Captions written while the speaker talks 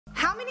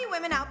many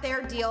women out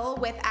there deal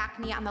with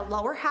acne on the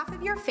lower half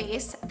of your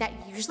face that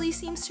usually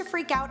seems to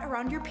freak out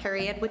around your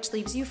period, which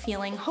leaves you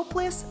feeling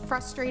hopeless,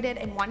 frustrated,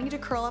 and wanting to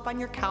curl up on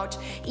your couch,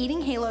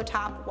 eating Halo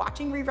Top,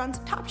 watching reruns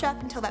of Top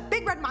Chef until that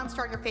big red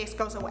monster on your face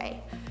goes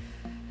away?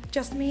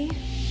 Just me?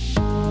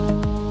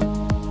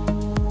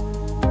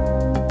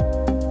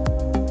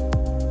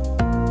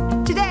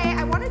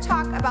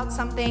 Talk about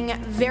something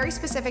very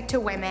specific to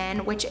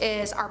women, which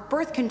is our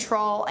birth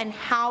control and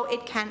how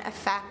it can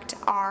affect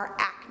our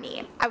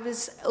acne. I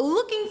was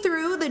looking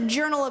through the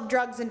Journal of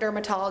Drugs and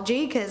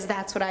Dermatology, because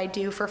that's what I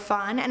do for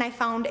fun, and I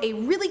found a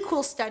really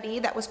cool study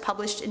that was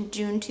published in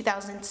June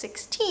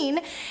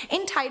 2016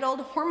 entitled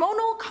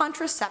Hormonal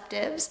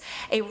Contraceptives,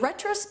 a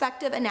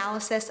retrospective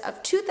analysis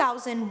of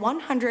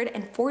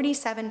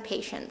 2,147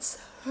 patients.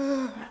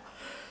 God,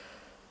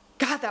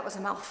 that was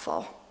a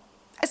mouthful.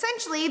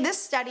 Essentially,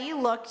 this study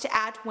looked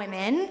at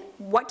women,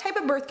 what type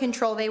of birth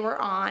control they were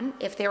on,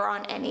 if they were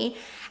on any,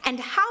 and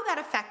how that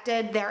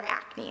affected their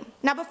acne.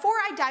 Now, before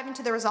I dive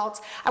into the results,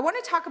 I want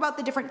to talk about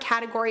the different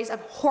categories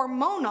of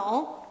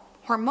hormonal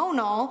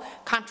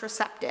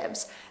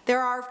contraceptives.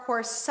 There are, of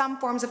course, some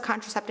forms of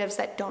contraceptives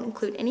that don't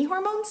include any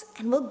hormones,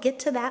 and we'll get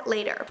to that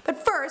later.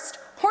 But first,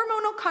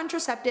 hormonal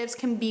contraceptives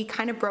can be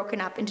kind of broken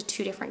up into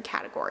two different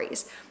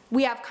categories.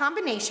 We have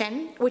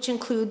combination, which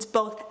includes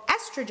both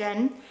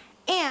estrogen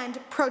and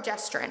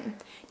progesterone.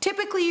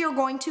 Typically, you're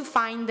going to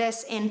find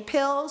this in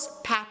pills,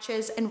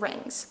 patches, and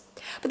rings.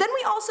 But then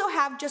we also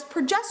have just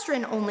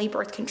progesterone-only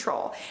birth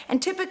control,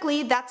 and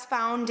typically that's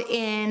found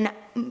in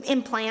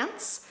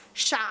implants,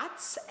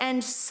 shots,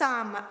 and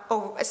some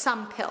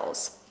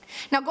pills.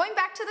 Now, going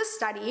back to the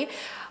study,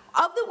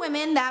 of the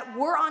women that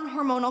were on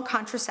hormonal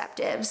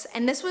contraceptives,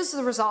 and this was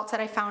the results that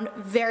I found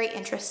very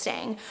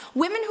interesting,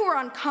 women who were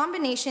on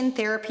combination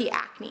therapy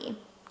acne,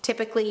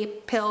 typically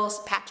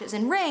pills, patches,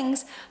 and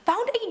rings,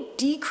 found a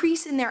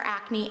decrease in their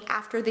acne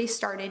after they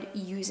started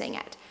using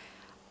it.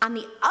 On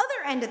the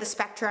other end of the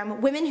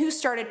spectrum, women who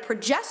started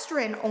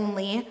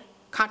progesterone-only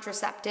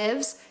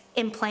contraceptives,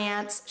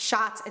 implants,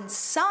 shots, and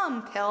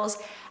some pills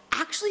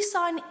actually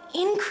saw an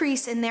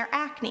increase in their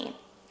acne.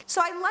 So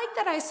I like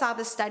that I saw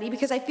this study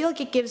because I feel like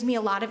it gives me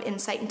a lot of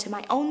insight into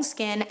my own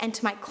skin and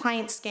to my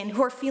clients' skin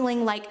who are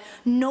feeling like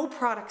no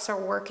products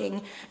are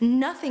working,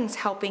 nothing's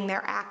helping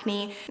their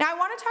acne. Now I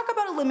want to talk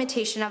about a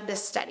limitation of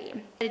this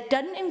study. It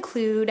doesn't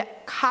include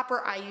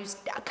copper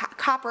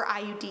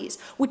IUDs,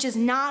 which is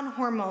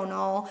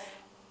non-hormonal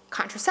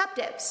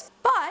contraceptives.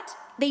 But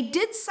they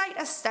did cite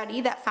a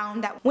study that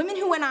found that women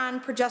who went on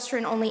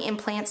progesterone-only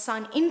implants saw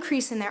an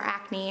increase in their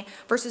acne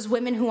versus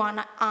women who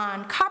on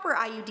copper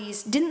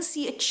IUDs didn't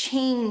see a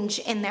change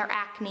in their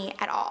acne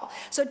at all.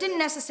 So it didn't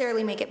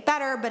necessarily make it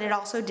better, but it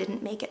also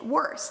didn't make it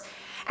worse.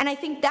 And I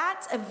think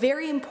that's a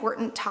very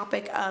important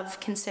topic of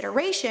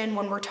consideration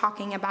when we're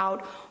talking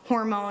about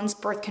hormones,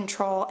 birth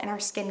control, and our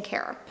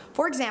skincare.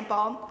 For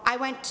example, I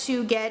went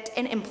to get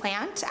an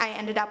implant. I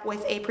ended up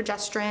with a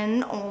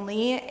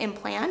progesterone-only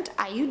implant,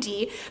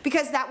 IUD,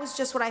 because that was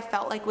just what I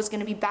felt like was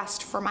going to be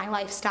best for my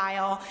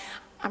lifestyle.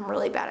 I'm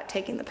really bad at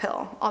taking the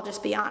pill, I'll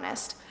just be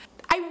honest.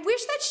 I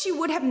wish that she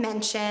would have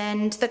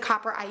mentioned the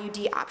copper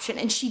IUD option,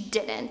 and she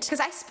didn't, because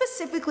I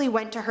specifically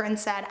went to her and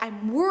said,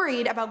 I'm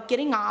worried about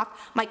getting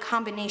off my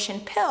combination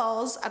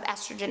pills of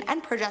estrogen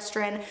and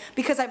progesterone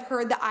because I've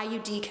heard the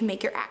IUD can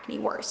make your acne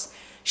worse.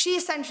 She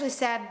essentially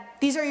said,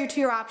 these are your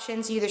two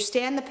options. You either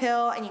stay on the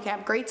pill and you can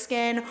have great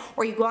skin,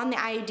 or you go on the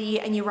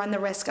IUD and you run the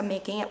risk of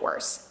making it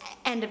worse.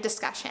 End of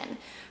discussion.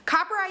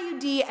 Copper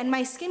IUD and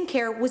my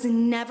skincare was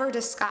never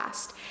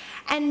discussed.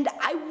 And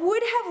I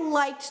would have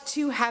liked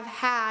to have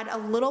had a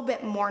little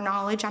bit more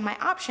knowledge on my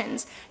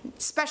options,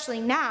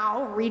 especially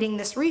now, reading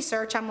this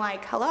research, I'm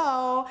like,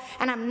 hello,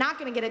 and I'm not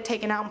gonna get it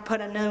taken out and put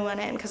a new one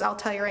in, because I'll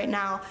tell you right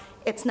now,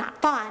 it's not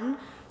fun.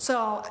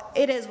 So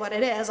it is what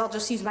it is, I'll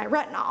just use my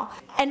retinol.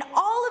 And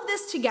all of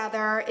this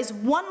together is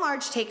one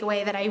large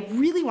takeaway that I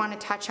really want to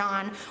touch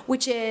on,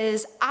 which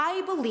is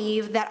I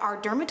believe that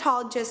our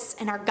dermatologists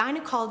and our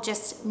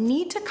gynecologists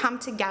need to come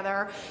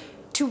together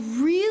to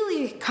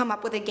really come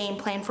up with a game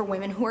plan for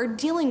women who are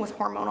dealing with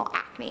hormonal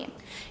acne.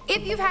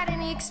 If you've had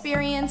any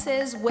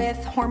experiences with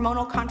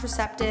hormonal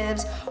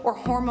contraceptives or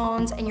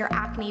hormones in your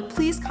acne,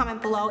 please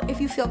comment below if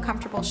you feel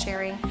comfortable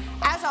sharing.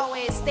 As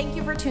always, thank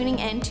you for tuning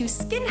in to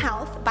Skin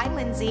Health by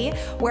Lindsey,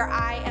 where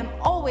I am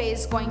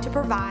always going to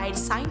provide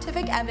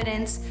scientific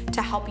evidence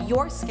to help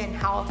your skin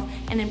health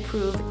and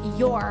improve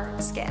your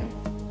skin.